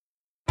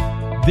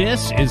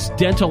This is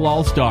Dental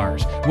All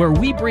Stars, where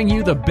we bring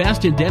you the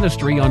best in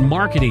dentistry on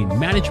marketing,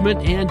 management,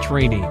 and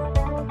training.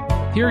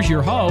 Here's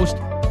your host,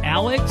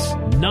 Alex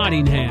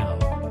Nottingham.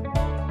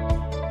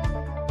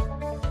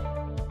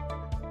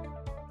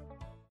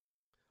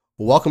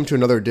 Welcome to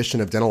another edition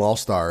of Dental All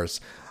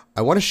Stars.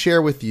 I want to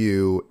share with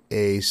you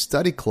a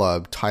study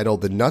club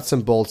titled The Nuts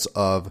and Bolts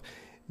of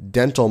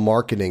Dental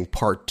Marketing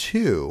Part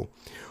 2,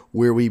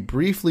 where we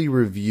briefly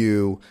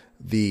review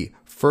the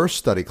first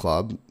study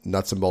club,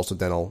 Nuts and Bolts of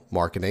Dental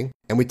Marketing,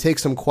 and we take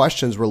some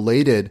questions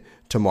related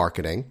to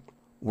marketing.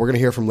 We're going to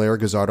hear from Larry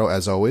Guzzardo,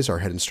 as always, our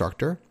head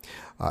instructor,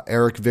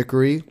 Eric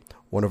Vickery,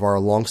 one of our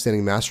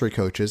longstanding mastery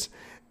coaches,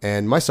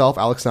 and myself,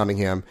 Alex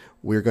Nottingham.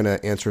 We're going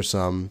to answer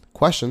some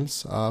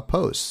questions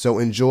posed. So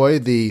enjoy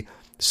the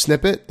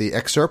snippet, the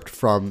excerpt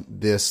from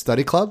this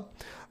study club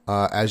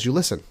as you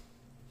listen.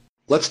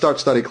 Let's start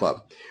study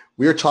club.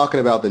 We are talking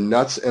about the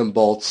nuts and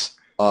bolts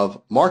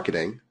of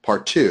marketing,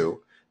 part 2,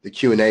 the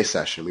Q&A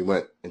session. We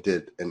went and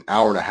did an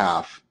hour and a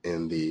half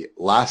in the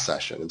last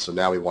session, and so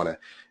now we want to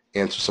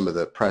answer some of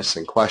the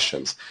pressing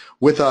questions.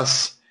 With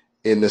us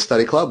in the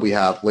study club, we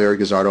have Larry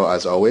Guzzardo,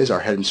 as always, our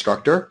head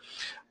instructor,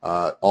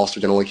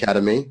 All-Star Dental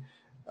Academy,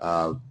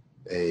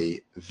 a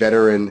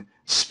veteran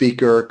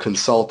speaker,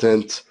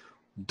 consultant,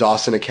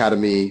 Dawson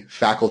Academy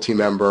faculty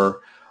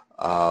member,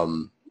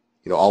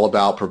 all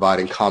about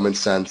providing common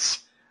sense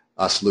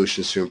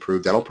solutions to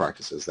improve dental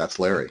practices. That's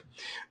Larry.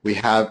 We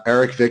have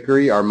Eric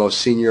Vickery, our most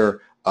senior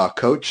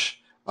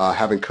coach,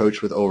 having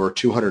coached with over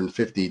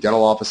 250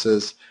 dental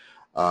offices,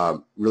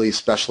 really a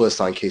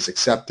specialist on case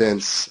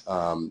acceptance,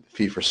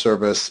 fee for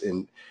service,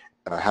 in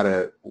how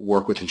to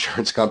work with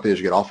insurance companies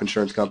or get off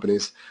insurance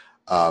companies,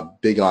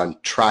 big on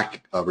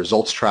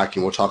results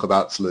tracking. We'll talk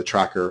about some of the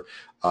tracker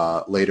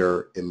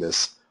later in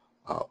this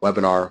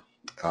webinar,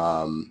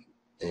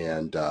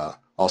 and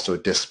also a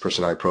DISC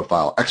personality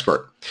profile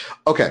expert.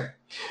 Okay,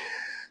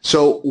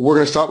 so we're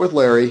going to start with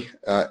Larry,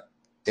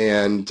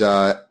 and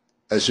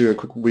as you do a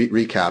quick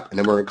recap, and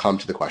then we're going to come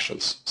to the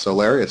questions. So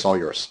Larry, it's all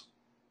yours.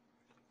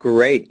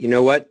 Great. You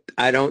know what?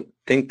 I don't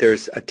think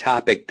there's a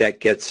topic that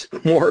gets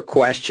more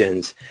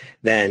questions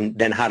than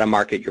how to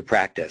market your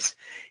practice.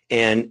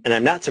 And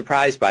I'm not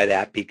surprised by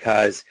that,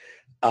 because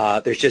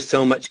there's just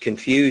so much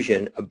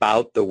confusion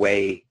about the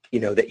way,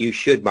 that you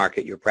should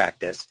market your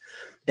practice.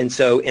 And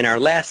so in our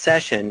last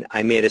session,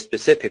 I made a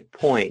specific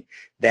point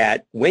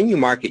that when you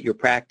market your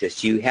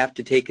practice, you have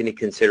to take into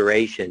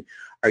consideration,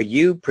 are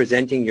you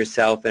presenting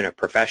yourself in a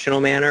professional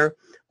manner,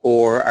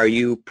 or are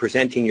you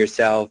presenting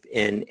yourself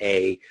in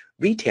a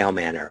retail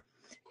manner?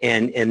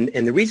 And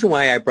the reason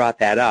why I brought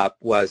that up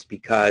was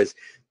because,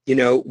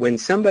 when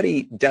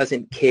somebody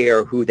doesn't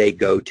care who they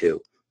go to,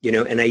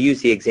 and I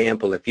use the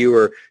example, if you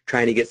were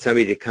trying to get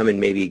somebody to come and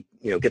maybe,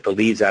 get the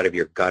leaves out of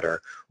your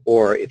gutter,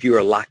 or if you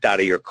were locked out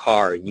of your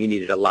car and you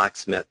needed a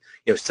locksmith,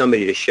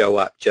 somebody to show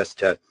up just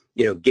to,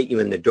 get you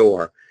in the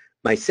door.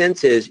 My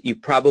sense is you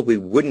probably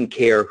wouldn't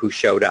care who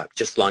showed up,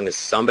 just as long as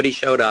somebody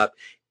showed up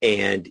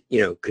and,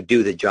 could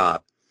do the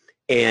job.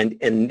 And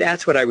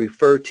that's what I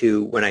refer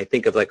to when I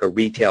think of like a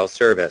retail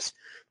service.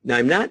 Now,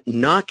 I'm not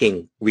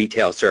knocking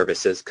retail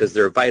services, because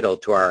they're vital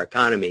to our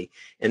economy,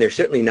 and there's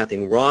certainly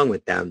nothing wrong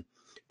with them.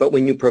 But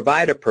when you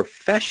provide a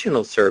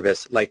professional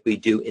service like we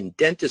do in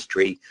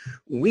dentistry,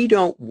 we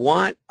don't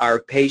want our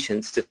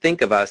patients to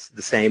think of us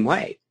the same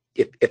way,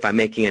 if I'm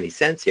making any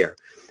sense here,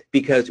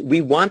 because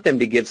we want them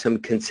to give some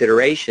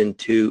consideration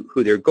to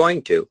who they're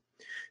going to.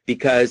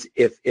 Because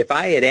if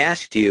I had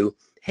asked you,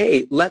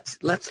 hey,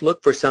 let's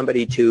look for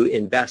somebody to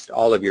invest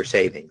all of your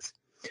savings.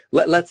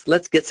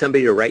 Let's get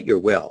somebody to write your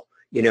will.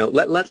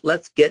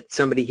 Let's get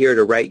somebody here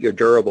to write your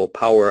durable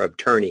power of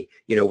attorney.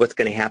 What's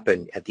going to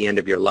happen at the end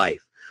of your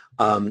life.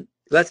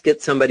 Let's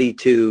get somebody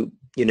to,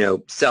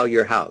 sell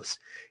your house.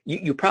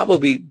 You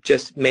probably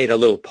just made a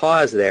little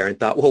pause there and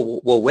thought,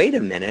 well, wait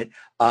a minute.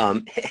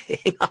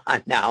 Hang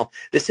on now.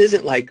 This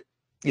isn't like,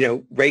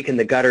 raking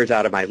the gutters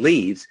out of my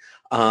leaves.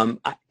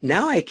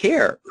 Now I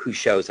care who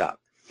shows up.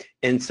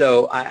 And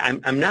so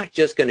I'm not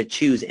just going to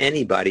choose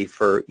anybody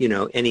for,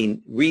 any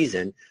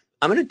reason.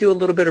 I'm going to do a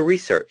little bit of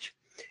research.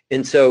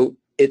 And so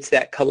it's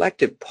that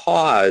collective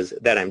pause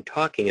that I'm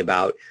talking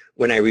about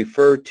when I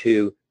refer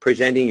to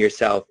presenting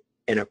yourself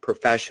in a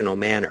professional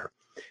manner,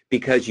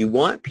 because you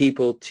want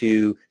people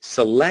to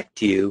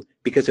select you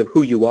because of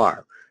who you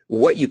are,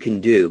 what you can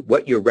do,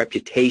 what your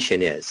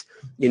reputation is,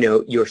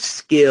 your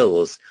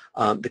skills,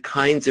 the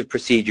kinds of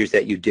procedures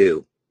that you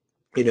do,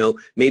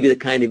 maybe the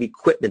kind of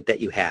equipment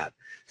that you have.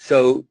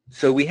 So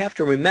we have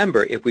to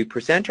remember, if we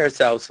present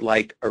ourselves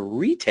like a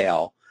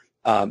retail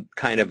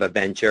kind of a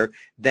venture,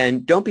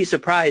 then don't be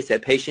surprised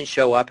that patients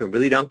show up and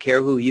really don't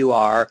care who you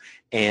are,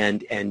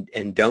 and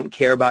don't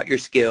care about your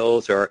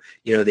skills, or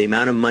the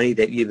amount of money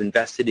that you've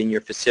invested in your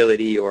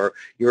facility or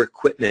your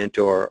equipment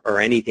or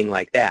anything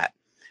like that.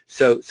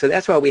 So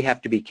that's why we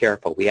have to be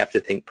careful. We have to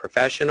think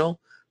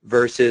professional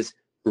versus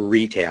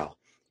retail.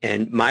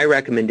 And my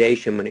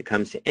recommendation when it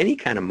comes to any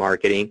kind of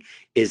marketing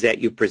is that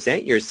you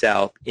present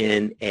yourself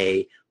in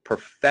a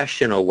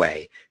professional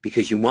way,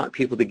 because you want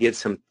people to give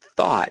some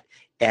thought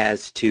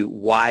as to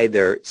why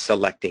they're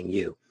selecting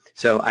you.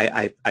 So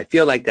I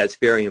feel like that's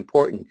very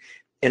important.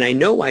 And I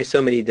know why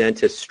so many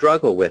dentists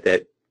struggle with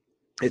it.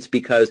 It's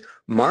because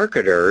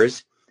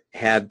marketers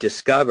have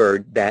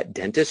discovered that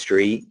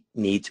dentistry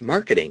needs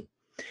marketing.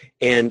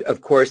 And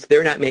of course,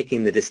 they're not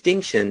making the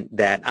distinction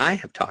that I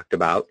have talked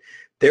about.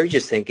 They're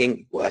just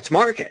thinking, well, let's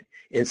market.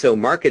 And so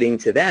marketing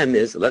to them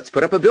is, let's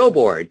put up a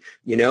billboard,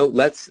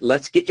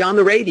 let's get you on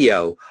the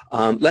radio.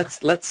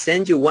 Let's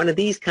send you one of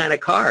these kind of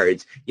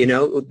cards,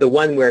 the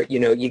one where,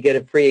 you get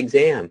a free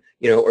exam,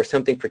 or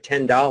something for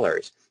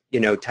 $10,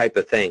 type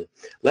of thing.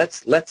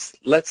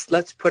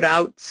 Let's put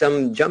out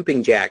some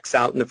jumping jacks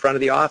out in the front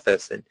of the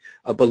office and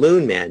a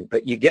balloon man.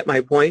 But you get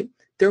my point?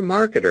 They're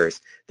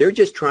marketers. They're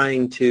just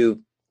trying to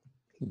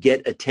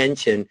get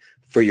attention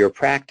for your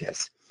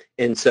practice.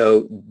 And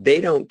so they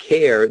don't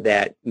care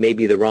that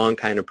maybe the wrong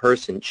kind of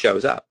person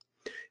shows up.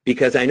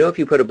 Because I know if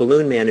you put a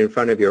balloon man in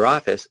front of your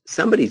office,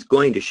 somebody's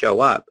going to show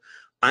up.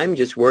 I'm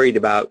just worried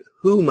about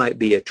who might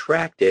be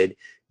attracted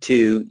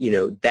to,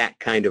 that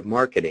kind of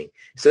marketing.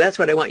 So that's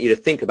what I want you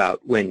to think about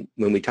when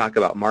we talk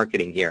about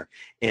marketing here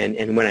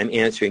and when I'm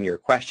answering your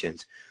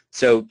questions.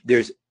 So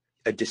there's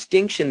a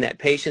distinction that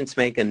patients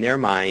make in their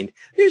mind.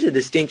 There's a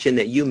distinction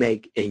that you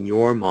make in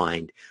your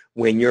mind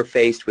when you're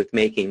faced with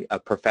making a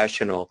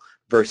professional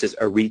versus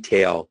a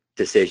retail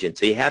decision.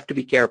 So you have to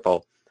be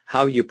careful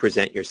how you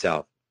present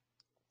yourself.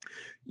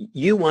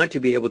 You want to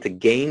be able to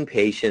gain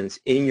patients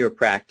in your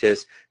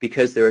practice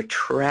because they're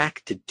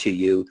attracted to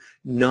you,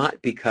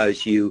 not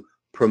because you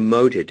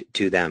promoted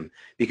to them.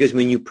 Because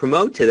when you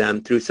promote to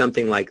them through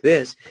something like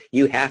this,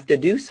 you have to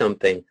do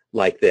something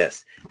like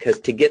this.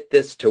 Because to get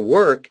this to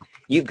work,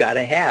 you've got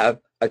to have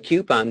a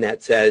coupon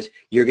that says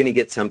you're going to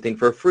get something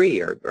for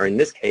free, or in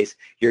this case,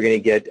 you're going to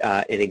get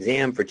an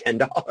exam for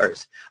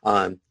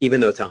 $10, even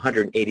though it's a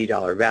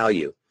 $180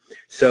 value.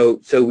 So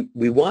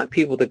we want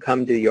people to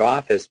come to your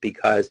office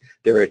because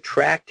they're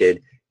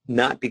attracted,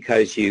 not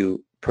because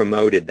you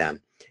promoted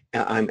them.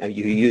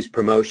 You use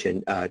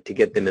promotion to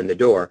get them in the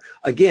door.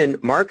 Again,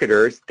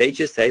 marketers, they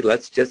just say,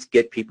 let's just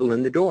get people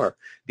in the door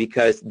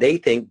because they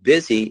think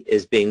busy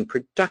is being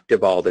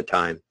productive all the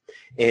time.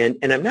 And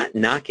I'm not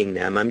knocking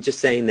them. I'm just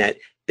saying that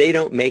they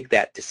don't make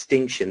that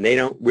distinction. They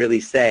don't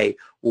really say,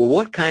 well,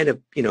 what kind of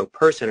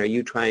person are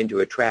you trying to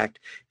attract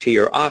to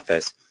your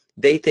office?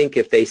 They think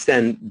if they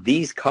send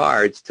these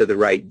cards to the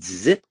right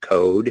zip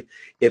code,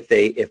 if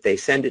they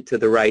send it to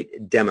the right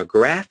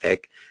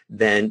demographic,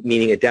 then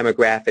meaning a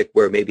demographic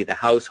where maybe the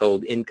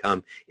household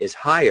income is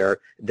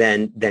higher,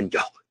 then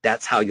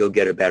that's how you'll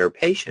get a better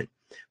patient.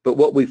 But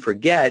what we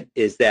forget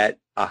is that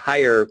a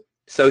higher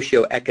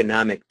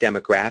socioeconomic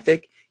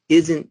demographic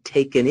isn't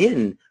taken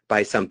in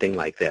by something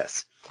like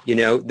this.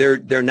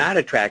 They're not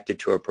attracted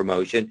to a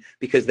promotion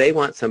because they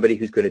want somebody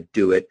who's going to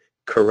do it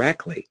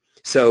correctly.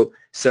 So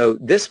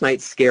this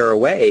might scare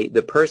away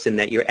the person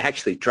that you're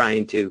actually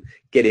trying to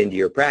get into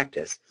your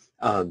practice.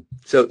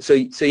 So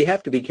you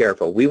have to be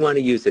careful. We want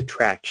to use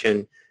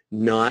attraction,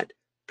 not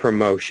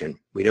promotion.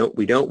 We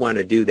don't want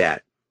to do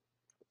that.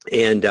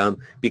 And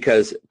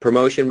because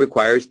promotion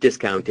requires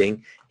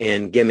discounting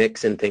and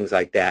gimmicks and things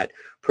like that.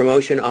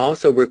 Promotion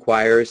also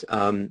requires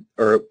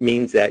or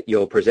means that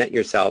you'll present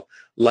yourself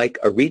like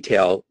a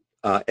retail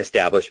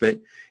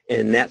establishment.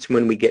 And that's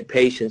when we get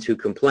patients who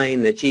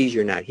complain that, geez,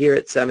 you're not here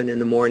at 7 in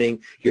the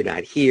morning, you're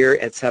not here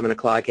at 7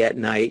 o'clock at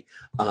night,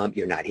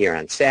 you're not here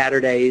on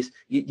Saturdays.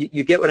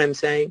 You get what I'm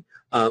saying?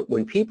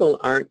 When people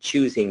aren't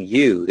choosing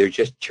you, they're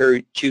just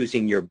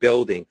choosing your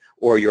building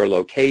or your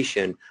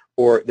location,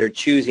 or they're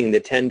choosing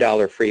the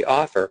 $10 free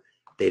offer,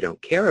 they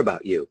don't care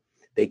about you.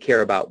 They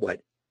care about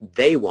what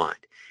they want.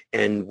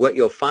 And what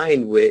you'll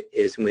find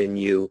is when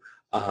you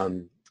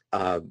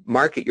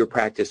market your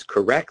practice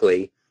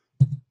correctly,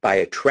 by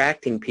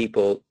attracting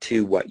people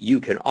to what you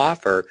can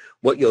offer,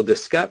 what you'll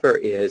discover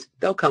is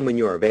they'll come when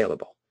you're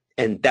available.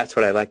 And that's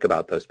what I like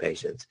about those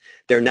patients.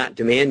 They're not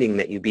demanding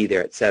that you be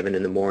there at 7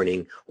 in the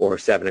morning or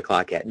 7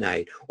 o'clock at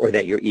night, or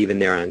that you're even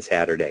there on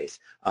Saturdays.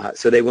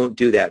 So they won't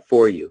do that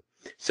for you.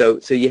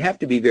 So you have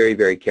to be very,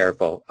 very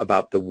careful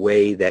about the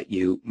way that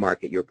you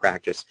market your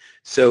practice.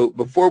 So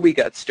before we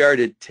got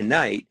started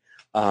tonight,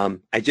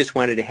 I just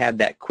wanted to have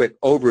that quick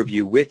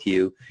overview with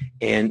you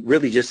and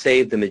really just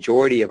save the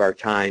majority of our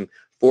time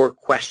for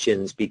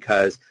questions,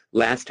 because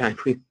last time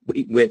we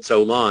went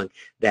so long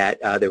that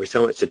there was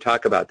so much to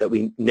talk about that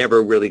we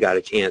never really got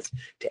a chance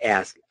to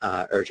ask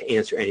or to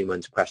answer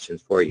anyone's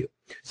questions for you.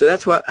 So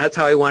that's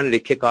how I wanted to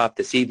kick off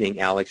this evening,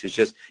 Alex, is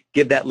just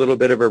give that little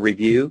bit of a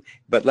review.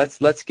 But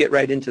let's get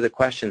right into the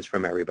questions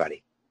from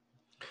everybody.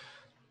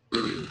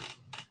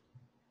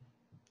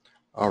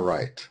 All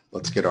right,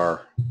 let's get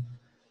our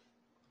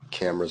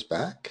cameras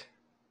back.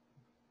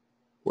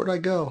 Where'd I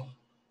go?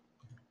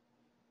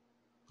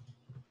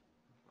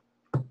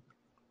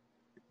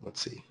 Let's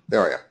see.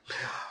 There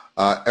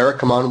I am. Eric,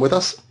 come on with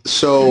us.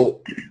 So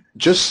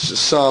just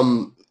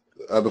some,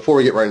 before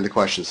we get right into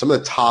questions, some of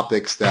the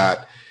topics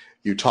that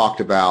you talked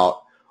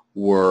about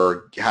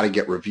were how to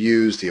get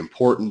reviews, the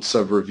importance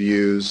of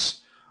reviews.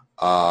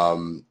 Let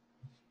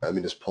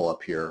me just pull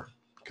up here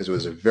because it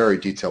was a very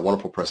detailed,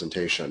 wonderful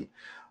presentation,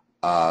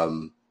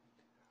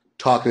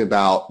 talking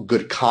about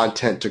good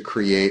content to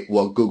create,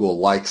 what Google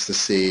likes to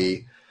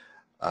see,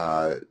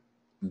 how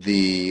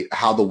the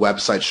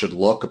website should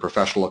look, a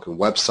professional looking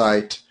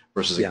website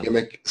versus a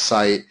gimmick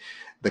site,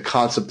 the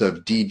concept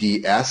of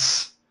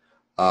DDS,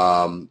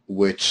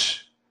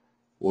 which,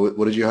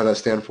 what did you have that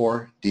stand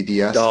for?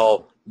 DDS?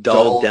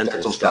 Dull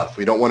dental stuff.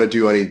 We don't want to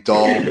do any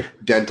dull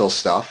dental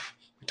stuff.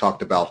 We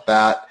talked about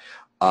that.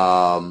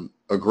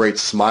 A great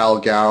smile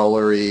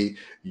gallery,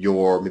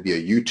 maybe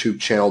a YouTube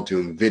channel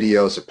doing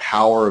videos, the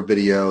power of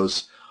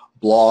videos,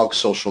 blog,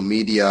 social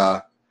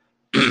media,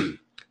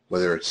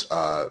 whether it's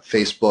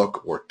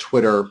Facebook or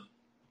Twitter.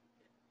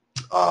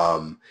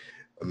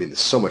 There's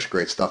so much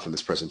great stuff in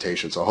this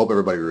presentation, so I hope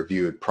everybody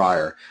reviewed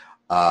prior.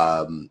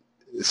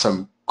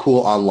 Some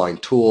cool online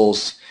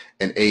tools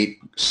and 8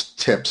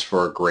 tips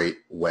for a great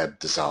web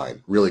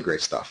design. Really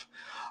great stuff.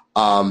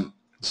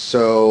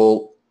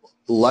 So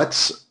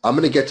I'm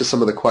going to get to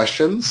some of the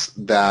questions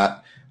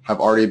that have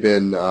already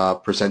been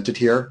presented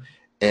here,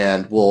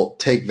 and we'll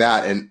take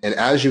that. And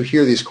as you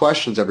hear these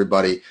questions,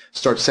 everybody,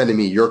 start sending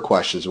me your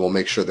questions, and we'll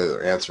make sure that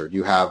they're answered.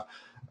 You have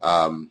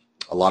a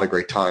lot of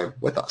great time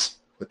with us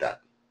with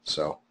that.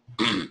 So,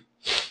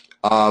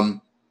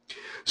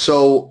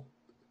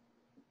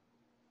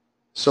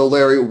 so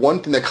Larry,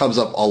 one thing that comes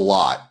up a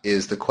lot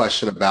is the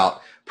question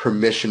about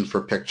permission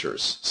for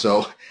pictures.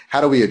 So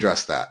how do we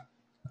address that?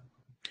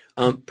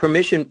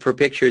 Permission for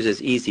pictures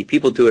is easy.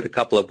 People do it a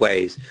couple of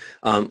ways.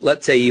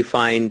 Let's say you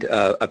find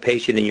a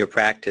patient in your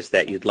practice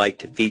that you'd like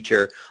to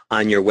feature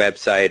on your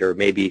website, or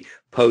maybe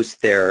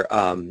post their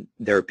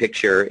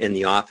picture in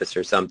the office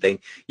or something.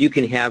 You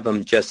can have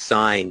them just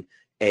sign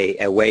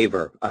a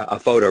waiver, a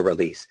photo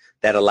release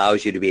that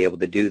allows you to be able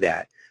to do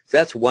that. So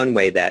that's one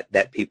way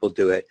that people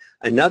do it.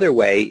 Another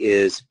way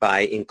is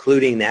by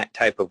including that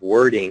type of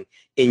wording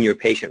in your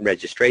patient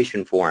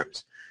registration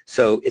forms.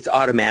 So it's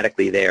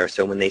automatically there.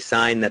 So when they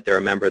sign that they're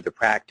a member of the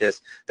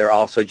practice, they're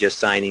also just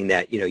signing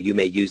that, you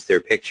may use their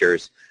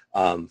pictures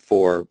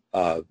for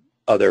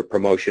other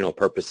promotional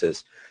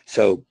purposes.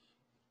 So,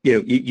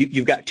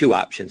 you've got 2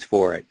 options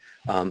for it.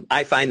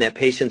 I find that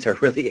patients are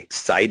really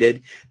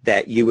excited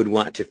that you would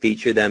want to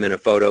feature them in a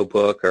photo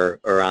book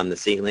or on the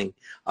ceiling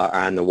or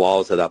on the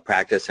walls of the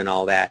practice and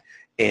all that.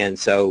 And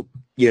so,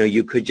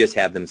 you could just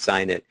have them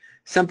sign it.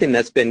 Something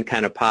that's been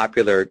kind of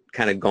popular,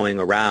 kind of going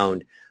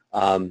around,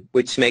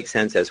 which makes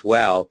sense as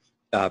well,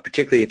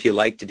 particularly if you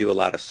like to do a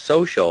lot of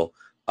social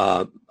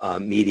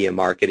media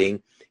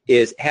marketing,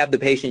 is have the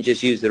patient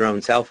just use their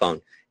own cell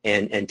phone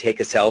and take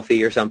a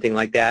selfie or something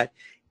like that.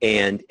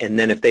 And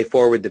then if they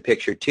forward the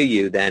picture to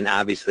you, then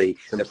obviously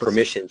the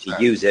permission to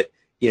use it,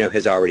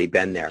 has already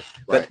been there.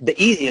 Right. But the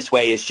easiest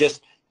way is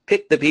just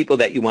pick the people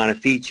that you want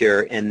to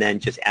feature and then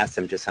just ask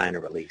them to sign a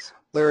release.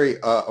 Larry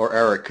or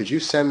Eric, could you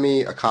send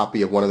me a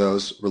copy of one of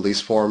those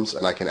release forms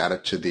and I can add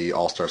it to the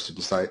All-Star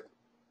student site?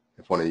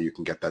 If one of you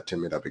can get that to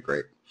me, that'd be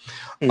great.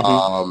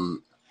 Mm-hmm.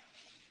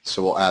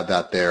 So we'll add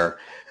that there.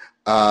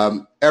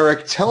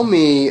 Eric, tell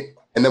me,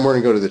 and then we're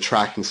going to go to the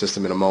tracking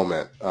system in a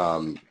moment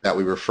that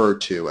we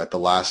referred to at the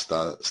last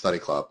study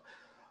club.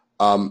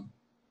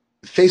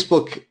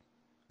 Facebook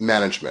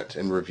management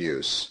and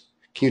reviews.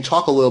 Can you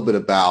talk a little bit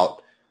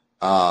about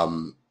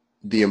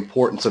the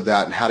importance of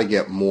that and how to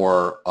get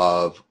more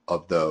of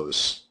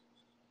those?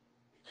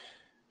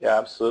 Yeah,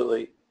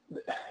 absolutely.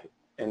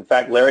 In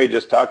fact, Larry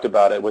just talked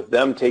about it. With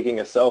them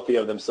taking a selfie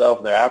of themselves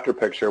in their after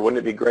picture, wouldn't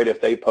it be great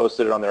if they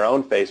posted it on their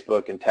own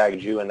Facebook and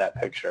tagged you in that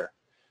picture?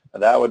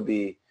 Now, that would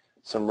be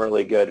some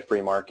really good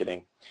free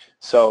marketing.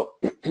 So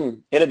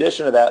in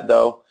addition to that,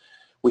 though,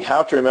 we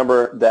have to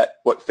remember that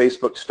what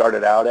Facebook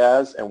started out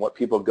as and what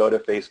people go to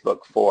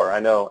Facebook for. I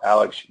know,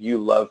 Alex, you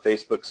love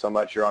Facebook so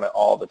much you're on it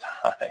all the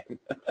time.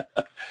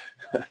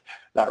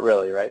 Not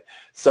really, right?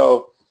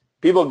 So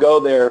people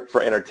go there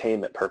for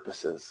entertainment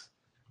purposes.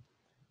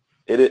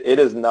 It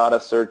is not a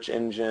search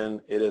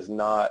engine. It is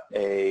not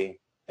a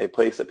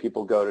place that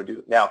people go to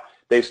do. Now,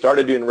 they've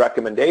started doing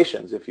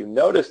recommendations. If you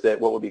noticed it,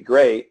 what would be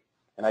great,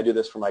 and I do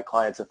this for my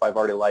clients if I've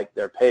already liked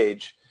their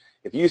page,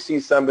 if you see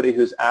somebody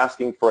who's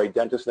asking for a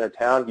dentist in their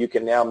town, you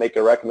can now make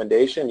a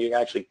recommendation. You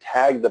can actually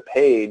tag the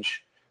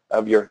page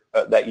of your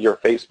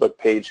Facebook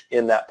page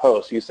in that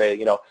post. You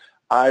say,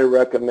 I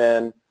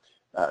recommend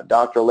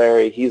Dr.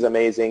 Larry. He's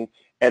amazing.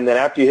 And then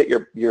after you hit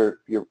your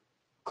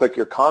click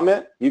your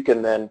comment, you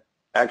can then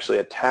actually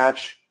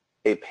attach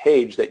a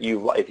page that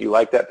if you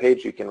like that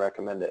page, you can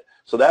recommend it.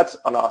 So that's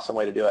an awesome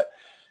way to do it.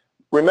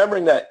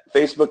 Remembering that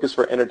Facebook is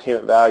for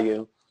entertainment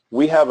value,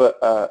 we have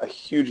a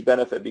huge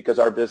benefit because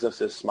our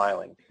business is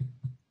smiling.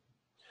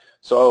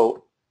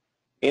 So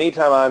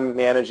anytime I'm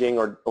managing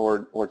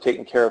or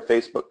taking care of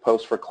Facebook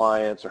posts for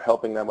clients or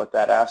helping them with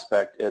that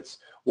aspect, it's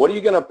what are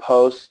you going to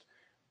post?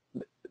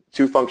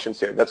 2 functions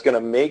here. That's going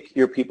to make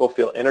your people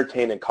feel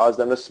entertained and cause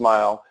them to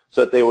smile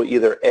so that they will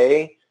either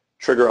A,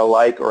 trigger a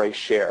like or a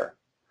share.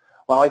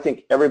 Well, I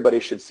think everybody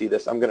should see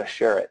this. I'm going to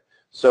share it.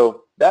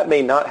 So that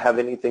may not have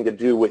anything to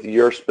do with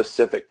your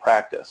specific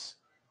practice.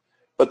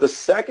 But the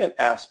second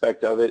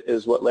aspect of it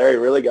is what Larry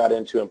really got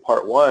into in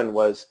part one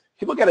was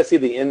people got to see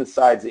the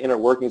insides, the inner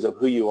workings of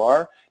who you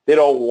are. They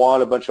don't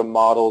want a bunch of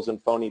models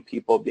and phony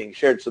people being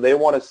shared. So they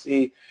want to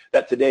see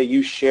that today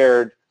you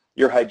shared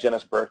your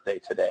hygienist's birthday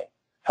today.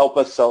 Help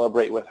us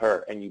celebrate with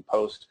her. And you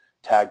post,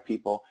 tag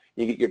people.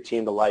 You get your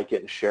team to like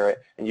it and share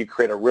it. And you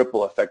create a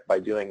ripple effect by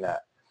doing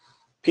that.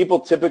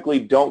 People typically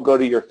don't go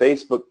to your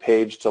Facebook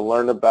page to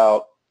learn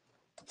about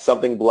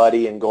something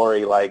bloody and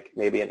gory like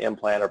maybe an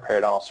implant or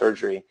periodontal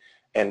surgery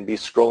and be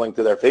scrolling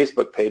through their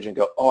Facebook page and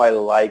go, oh, I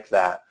like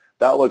that.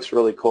 That looks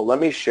really cool. Let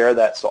me share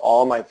that so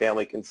all my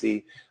family can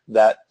see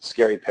that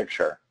scary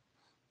picture,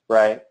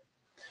 right?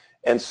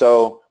 And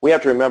so we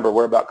have to remember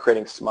we're about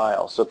creating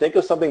smiles. So think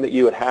of something that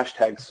you would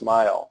hashtag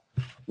smile.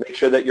 Make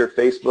sure that your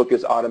Facebook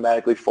is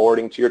automatically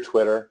forwarding to your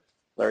Twitter.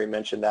 Larry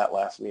mentioned that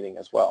last meeting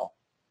as well.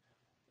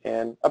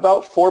 And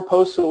about 4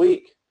 posts a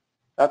week.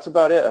 That's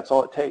about it. That's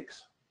all it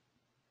takes.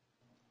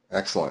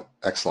 Excellent.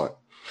 Excellent.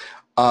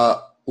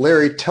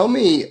 Larry, tell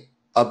me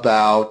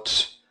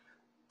about,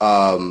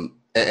 and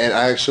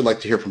I actually like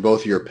to hear from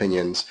both of your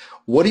opinions.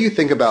 What do you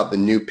think about the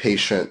new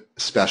patient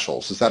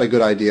specials? Is that a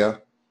good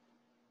idea?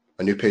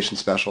 A new patient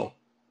special?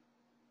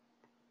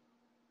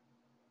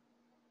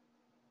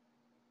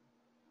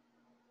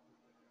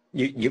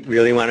 You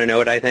really want to know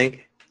what I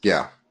think?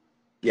 Yeah.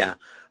 Yeah.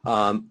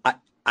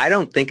 I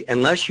don't think,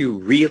 unless you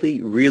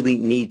really, really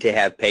need to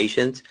have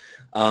patients,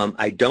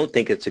 I don't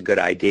think it's a good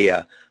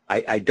idea.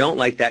 I don't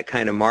like that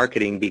kind of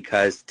marketing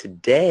because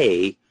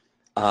today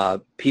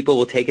people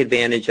will take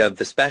advantage of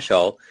the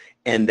special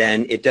and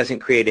then it doesn't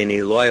create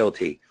any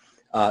loyalty.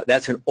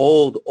 That's an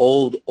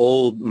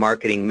old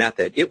marketing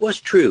method. It was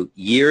true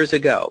years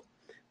ago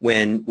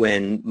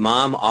when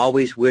mom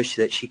always wished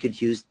that she could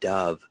use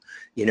Dove,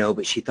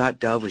 but she thought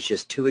Dove was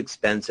just too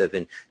expensive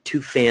and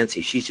too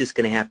fancy. She's just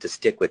going to have to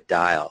stick with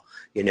Dial,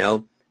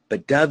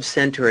 But Dove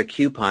sent her a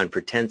coupon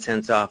for 10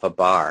 cents off a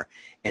bar,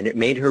 and it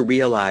made her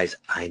realize,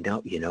 I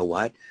know, you know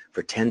what?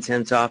 For 10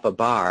 cents off a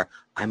bar,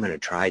 I'm going to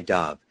try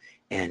Dove,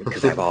 and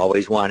because I've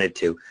always wanted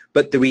to.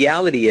 But the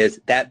reality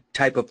is that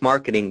type of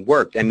marketing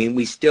worked. I mean,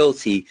 we still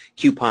see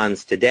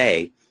coupons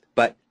today,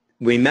 but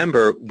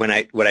remember what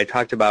I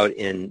talked about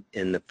in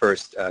the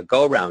first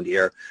go-around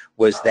here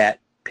was that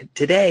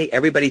today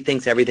everybody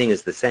thinks everything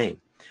is the same,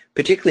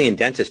 particularly in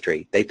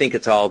dentistry. They think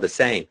it's all the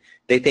same.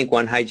 They think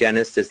one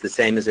hygienist is the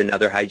same as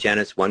another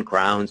hygienist. One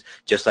crown's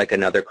just like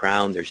another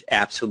crown. There's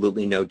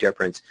absolutely no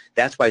difference.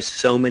 That's why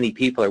so many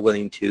people are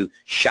willing to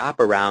shop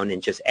around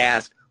and just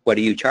ask, what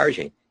are you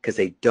charging? Because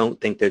they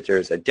don't think that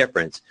there's a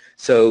difference.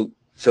 So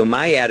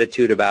my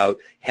attitude about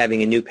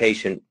having a new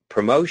patient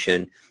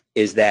promotion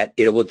is that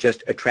it will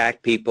just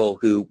attract people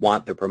who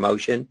want the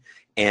promotion,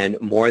 and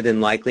more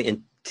than likely,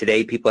 and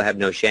today people have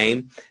no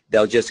shame,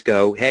 they'll just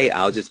go, hey,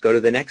 I'll just go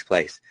to the next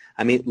place.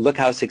 I mean, look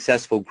how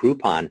successful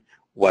Groupon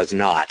was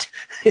not,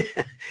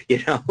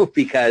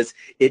 because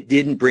it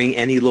didn't bring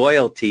any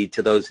loyalty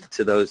to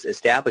those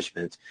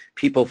establishments.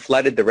 People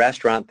flooded the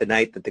restaurant the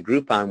night that the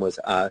Groupon was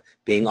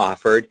being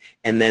offered,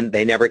 and then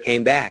they never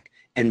came back.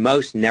 And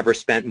most never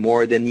spent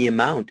more than the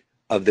amount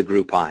of the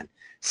Groupon.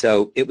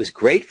 So it was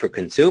great for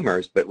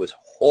consumers, but it was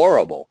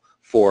horrible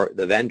for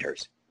the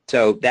vendors.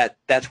 So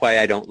that's why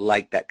I don't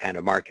like that kind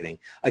of marketing.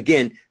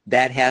 Again,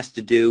 that has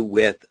to do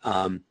with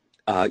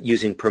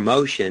using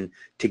promotion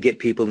to get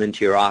people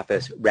into your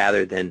office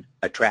rather than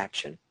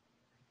attraction.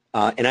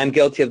 And I'm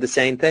guilty of the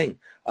same thing.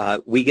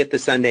 We get the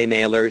Sunday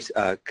mailers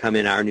come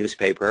in our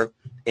newspaper,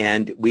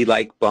 and we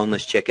like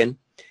boneless chicken.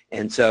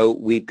 And so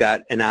we've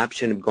got an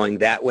option of going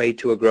that way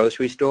to a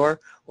grocery store,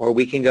 or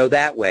we can go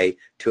that way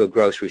to a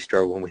grocery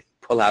store when we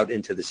pull out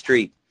into the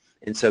street.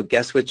 And so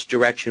guess which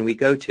direction we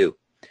go to?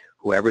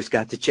 Whoever's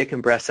got the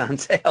chicken breasts on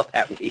sale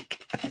that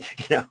week,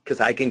 because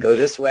I can go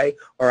this way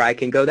or I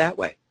can go that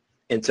way.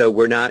 And so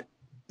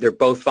they're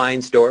both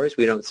fine stores.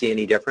 We don't see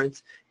any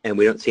difference, and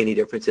we don't see any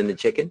difference in the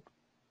chicken.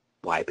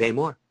 Why pay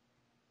more?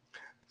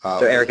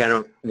 So Eric, I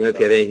don't know if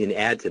you have anything to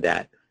add to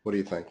that. What do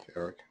you think,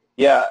 Eric?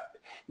 Yeah,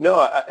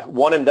 no,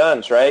 one and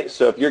done's, right?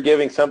 So if you're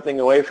giving something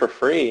away for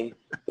free,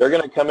 they're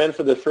going to come in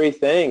for the free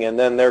thing, and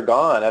then they're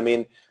gone. I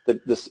mean,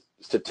 the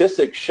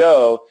statistics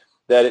show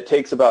that it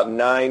takes about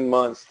 9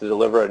 months to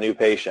deliver a new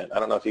patient. I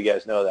don't know if you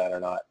guys know that or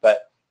not,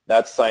 but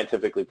that's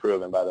scientifically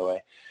proven, by the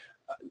way.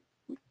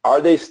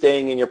 Are they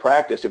staying in your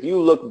practice? If you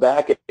look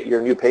back at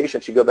your new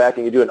patients, you go back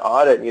and you do an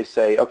audit and you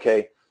say,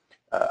 okay,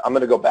 I'm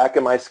going to go back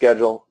in my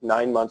schedule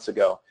 9 months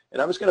ago,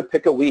 and I'm just going to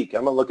pick a week.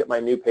 I'm going to look at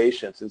my new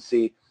patients and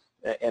see,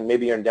 and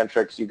maybe you're in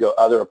Dentrix, you go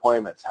other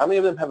appointments. How many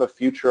of them have a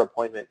future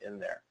appointment in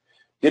there?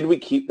 Did we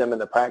keep them in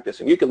the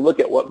practice? And you can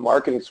look at what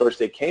marketing source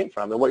they came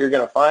from, and what you're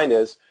going to find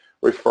is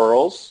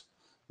referrals,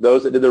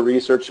 those that did the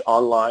research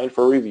online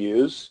for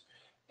reviews,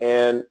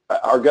 and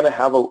are going to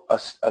have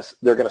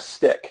they're going to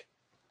stick.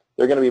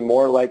 They're going to be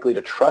more likely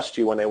to trust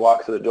you when they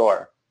walk through the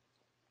door.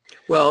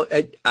 Well,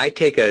 I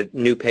take a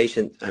new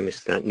patient,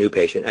 it's not new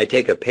patient, I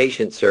take a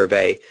patient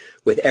survey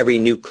with every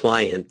new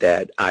client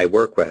that I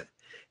work with.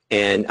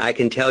 And I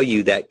can tell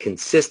you that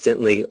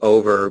consistently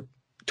over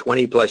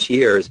 20 plus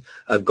years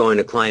of going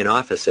to client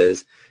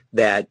offices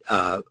that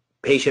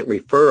patient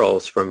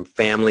referrals from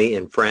family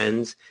and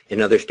friends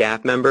and other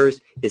staff members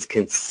is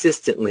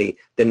consistently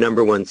the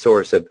number one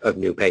source of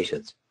new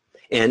patients.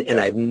 And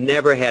I've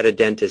never had a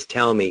dentist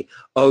tell me,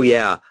 oh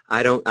yeah,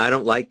 I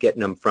don't like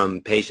getting them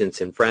from patients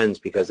and friends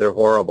because they're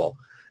horrible.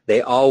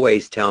 They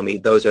always tell me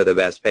those are the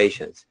best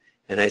patients.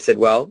 And I said,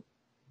 well,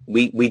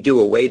 I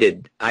do a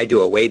weighted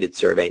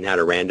survey, not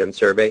a random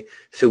survey.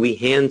 So we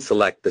hand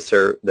select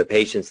the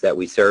patients that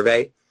we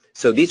survey.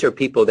 So these are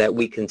people that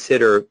we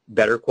consider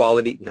better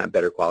quality, not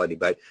better quality,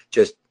 but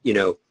just,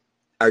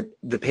 are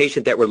the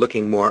patient that we're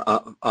looking more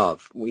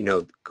of,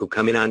 who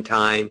come in on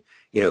time,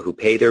 who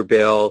pay their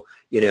bill,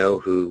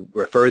 who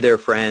refer their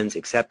friends,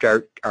 accept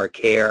our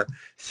care.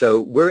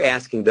 So we're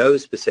asking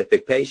those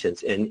specific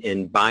patients.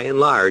 And by and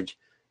large,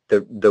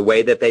 the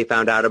way that they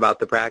found out about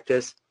the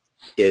practice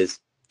is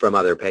from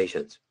other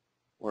patients.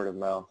 Word of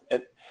mouth.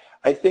 And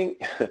I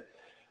think,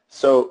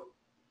 so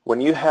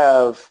when you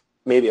have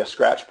maybe a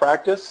scratch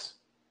practice,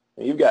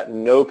 and you've got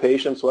no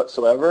patients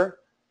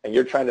whatsoever, and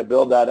you're trying to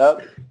build that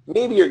up,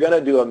 maybe you're going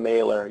to do a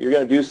mailer. You're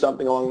going to do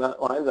something along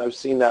that lines. I've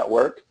seen that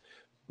work.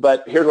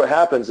 But here's what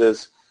happens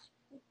is,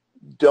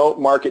 don't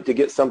market to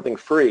get something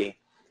free.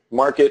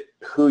 Market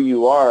who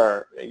you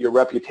are, your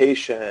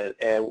reputation,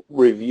 and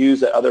reviews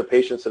that other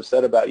patients have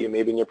said about you,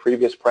 maybe in your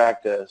previous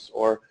practice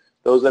or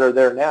those that are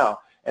there now.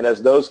 And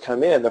as those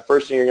come in, the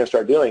first thing you're going to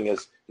start doing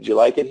is, did you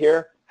like it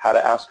here? How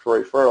to ask for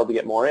a referral to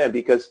get more in.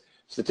 Because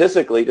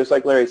statistically, just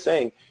like Larry's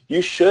saying,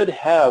 you should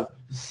have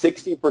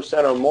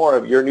 60% or more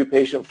of your new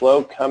patient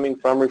flow coming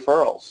from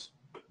referrals.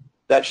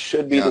 That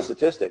should be the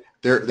statistic.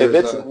 If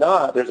it's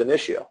not, there's an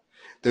issue.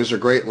 There's a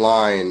great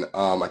line,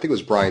 I think it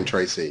was Brian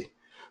Tracy,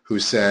 who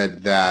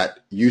said that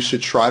you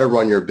should try to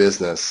run your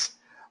business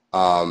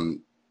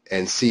and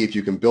see if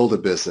you can build a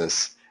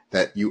business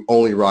that you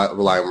only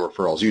rely on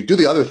referrals. You do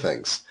the other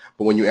things,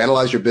 but when you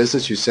analyze your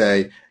business, you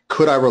say,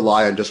 could I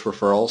rely on just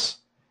referrals?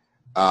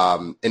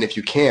 And if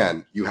you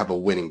can, you have a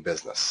winning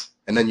business.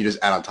 And then you just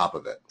add on top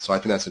of it. So I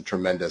think that's a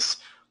tremendous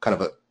kind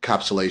of a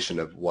encapsulation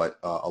of what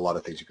a lot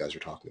of things you guys are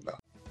talking about.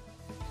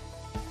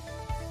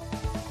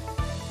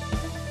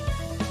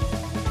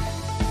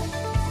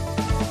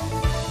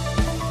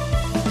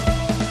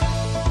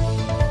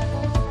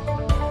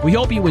 We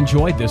hope you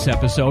enjoyed this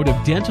episode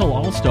of Dental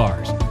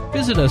All-Stars.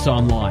 Visit us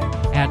online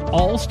at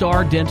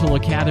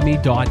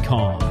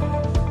allstardentalacademy.com.